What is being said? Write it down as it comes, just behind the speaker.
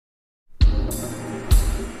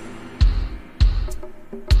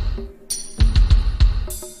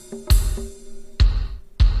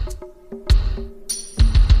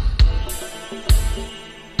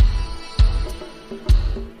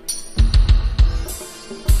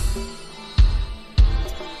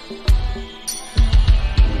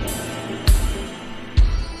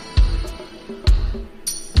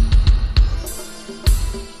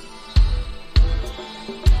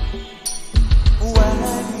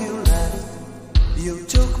You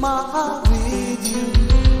took my heart with you.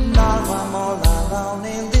 Now I'm all alone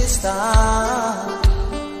in this town.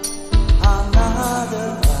 Another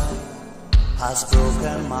love has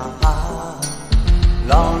broken my heart.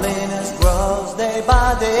 Loneliness grows day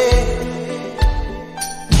by day.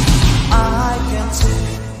 I can see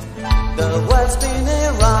the world spinning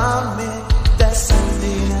around me. This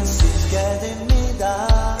emptiness is getting me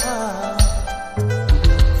down.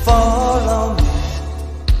 Follow me,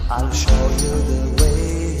 I'll show you the way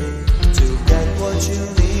to get what you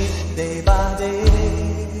need day by day.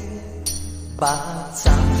 But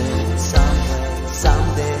someday, somewhere,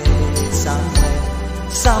 someday, somewhere,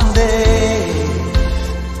 someday,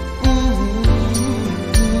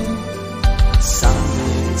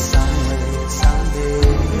 someday, somewhere, someday.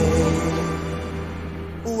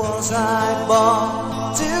 Was I born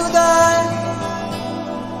to die?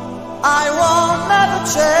 I won't never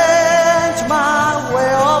change my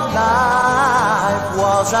way of life.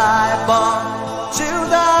 Was I born to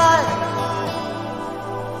die?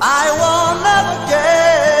 I won't never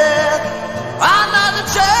get another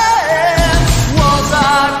chance. Was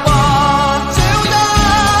I born to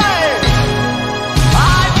die?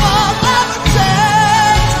 I won't never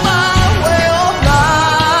change my way of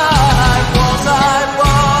life. Was I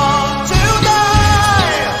born to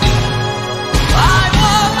die? I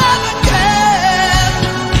won't never get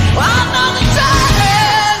another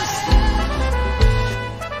chance.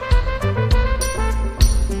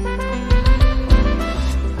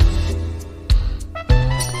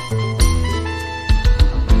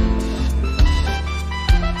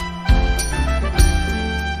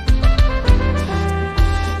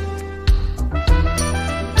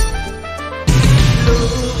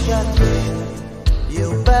 Look at me, you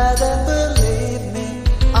better believe me.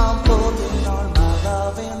 I'm putting all my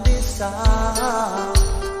love in this song.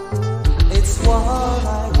 It's what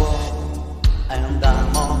I want, and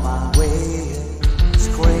I'm on my way,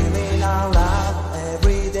 screaming out loud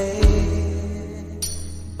every day.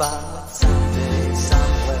 But someday,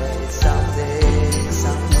 somewhere, someday,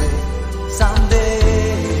 somewhere, someday,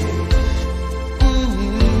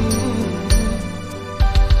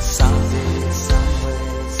 someday,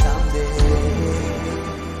 somewhere, someday.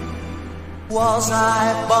 Was I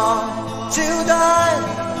born to die?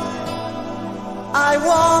 I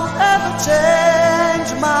won't ever change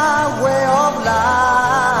my way of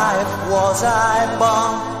life. Was I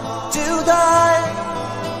born to die?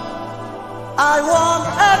 I won't